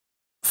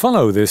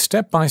Follow this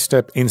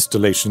step-by-step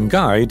installation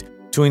guide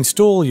to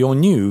install your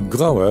new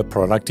Grohe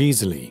product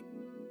easily.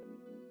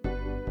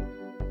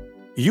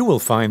 You will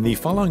find the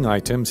following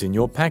items in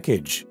your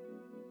package.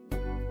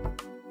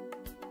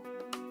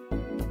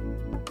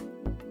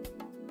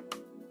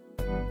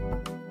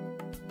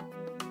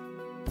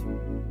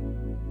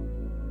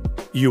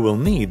 You will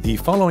need the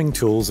following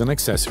tools and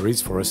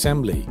accessories for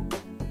assembly.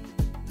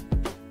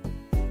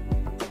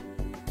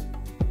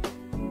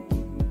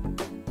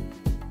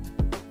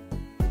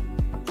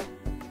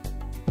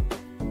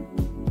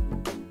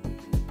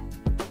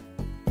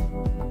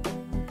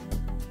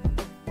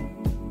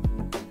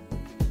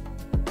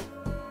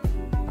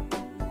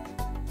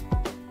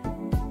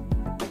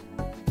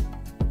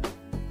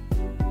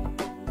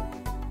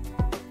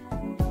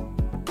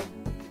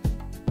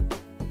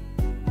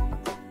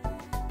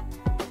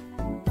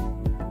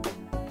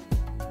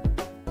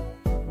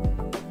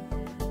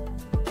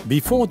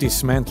 Before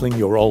dismantling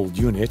your old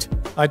unit,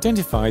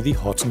 identify the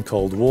hot and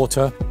cold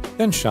water,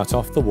 then shut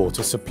off the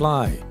water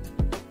supply.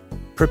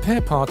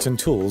 Prepare parts and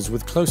tools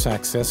with close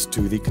access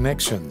to the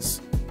connections.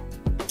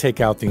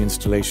 Take out the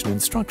installation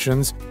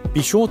instructions,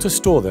 be sure to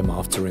store them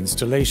after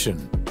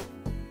installation.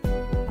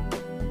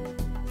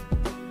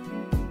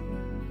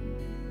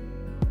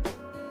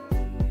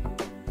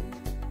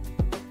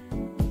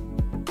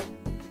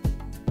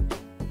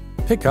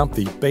 Pick up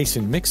the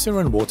basin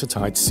mixer and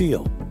watertight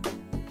seal.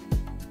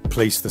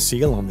 Place the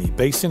seal on the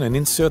basin and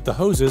insert the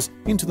hoses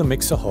into the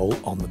mixer hole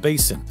on the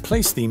basin.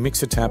 Place the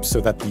mixer tap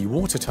so that the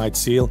watertight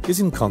seal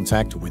is in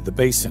contact with the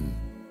basin.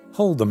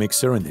 Hold the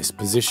mixer in this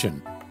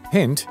position.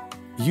 Hint: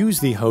 use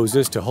the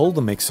hoses to hold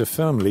the mixer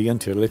firmly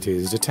until it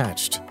is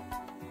attached.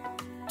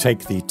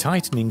 Take the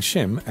tightening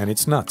shim and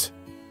its nut.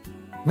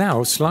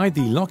 Now slide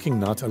the locking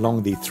nut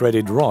along the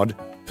threaded rod,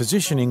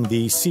 positioning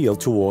the seal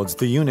towards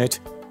the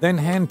unit, then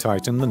hand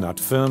tighten the nut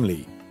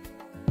firmly.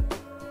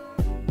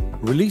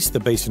 Release the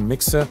basin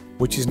mixer,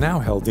 which is now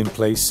held in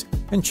place,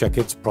 and check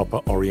its proper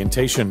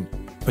orientation.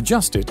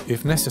 Adjust it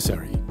if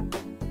necessary.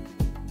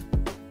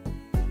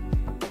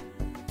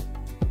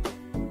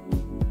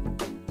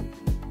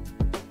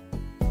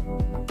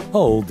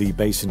 Hold the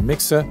basin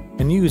mixer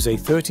and use a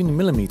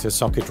 13mm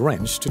socket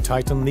wrench to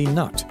tighten the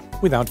nut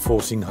without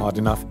forcing hard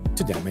enough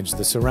to damage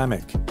the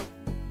ceramic.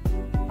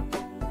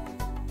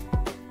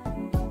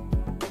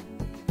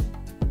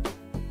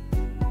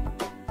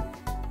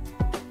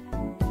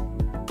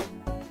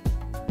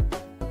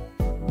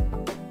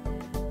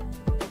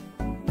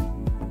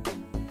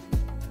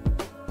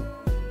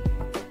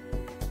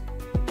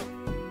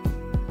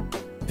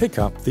 Pick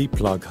up the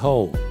plug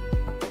hole.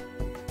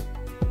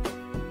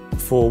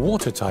 For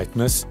water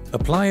tightness,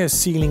 apply a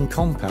sealing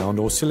compound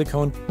or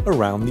silicone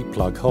around the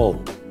plug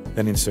hole,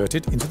 then insert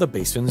it into the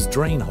basin's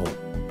drain hole.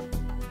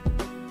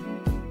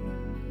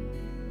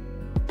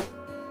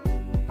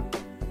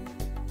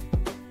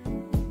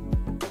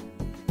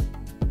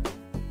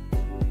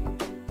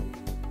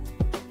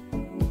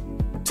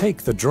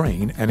 Take the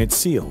drain and its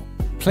seal.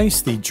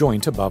 Place the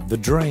joint above the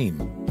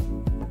drain.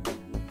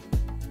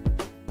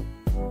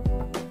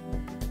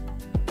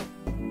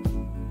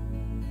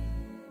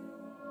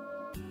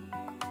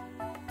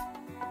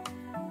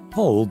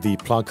 Hold the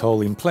plug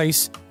hole in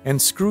place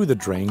and screw the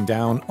drain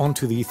down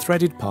onto the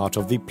threaded part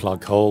of the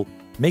plug hole,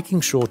 making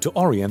sure to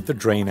orient the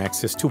drain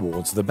axis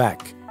towards the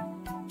back.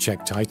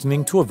 Check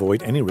tightening to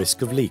avoid any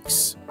risk of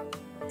leaks.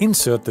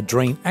 Insert the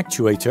drain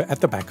actuator at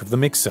the back of the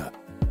mixer.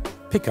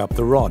 Pick up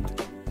the rod.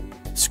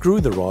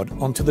 Screw the rod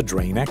onto the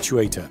drain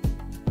actuator.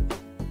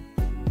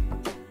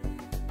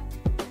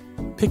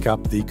 Pick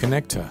up the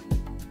connector.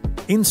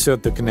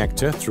 Insert the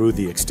connector through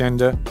the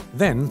extender,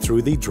 then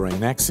through the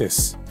drain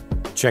axis.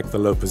 Check the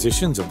low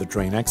positions of the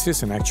drain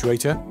axis and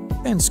actuator,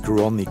 then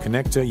screw on the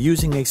connector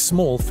using a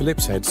small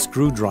Phillips head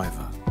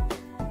screwdriver.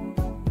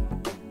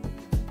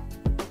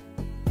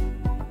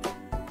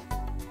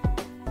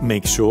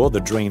 Make sure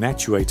the drain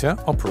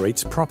actuator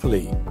operates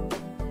properly.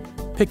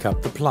 Pick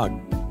up the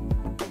plug.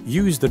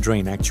 Use the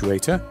drain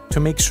actuator to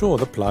make sure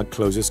the plug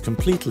closes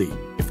completely.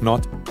 If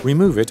not,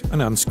 remove it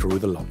and unscrew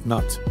the lock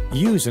nut.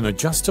 Use an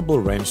adjustable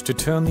wrench to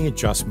turn the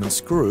adjustment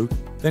screw,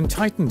 then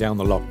tighten down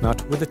the lock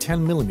nut with a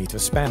 10mm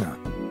spanner.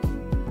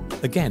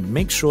 Again,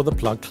 make sure the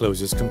plug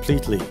closes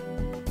completely.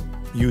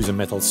 Use a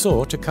metal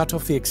saw to cut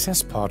off the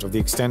excess part of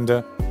the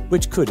extender,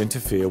 which could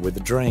interfere with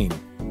the drain.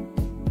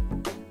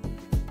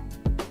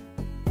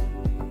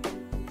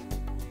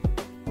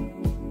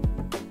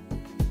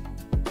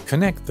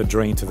 Connect the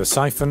drain to the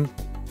siphon,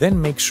 then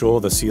make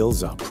sure the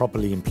seals are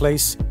properly in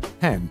place,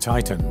 hand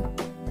tighten.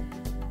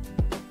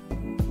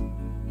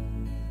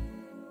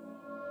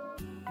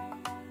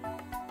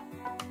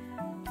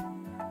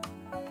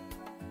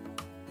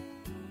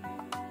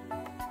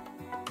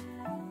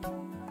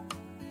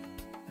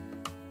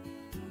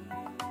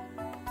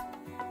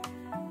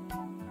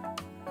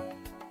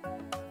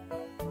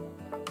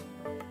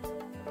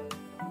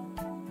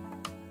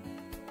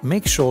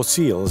 Make sure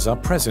seals are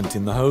present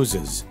in the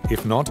hoses.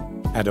 If not,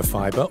 add a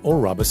fiber or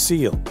rubber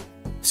seal.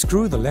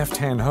 Screw the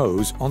left-hand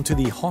hose onto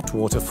the hot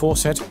water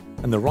faucet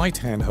and the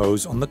right-hand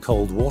hose on the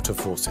cold water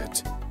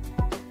faucet.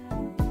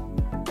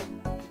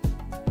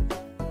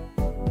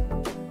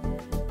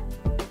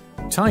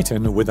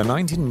 Tighten with a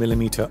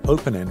 19mm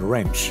open-end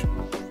wrench.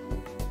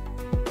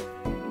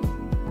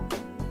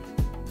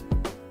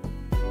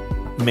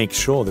 Make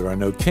sure there are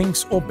no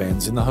kinks or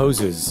bends in the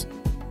hoses.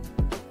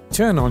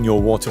 Turn on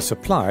your water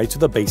supply to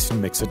the basin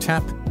mixer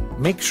tap.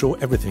 Make sure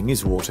everything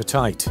is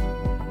watertight.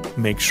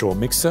 Make sure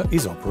mixer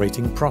is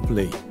operating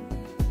properly.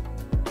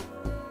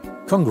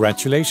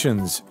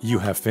 Congratulations! You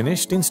have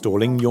finished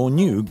installing your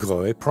new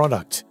Grohe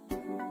product.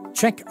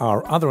 Check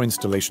our other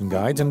installation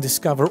guides and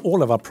discover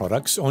all of our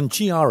products on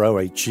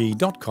grohe.com/UK.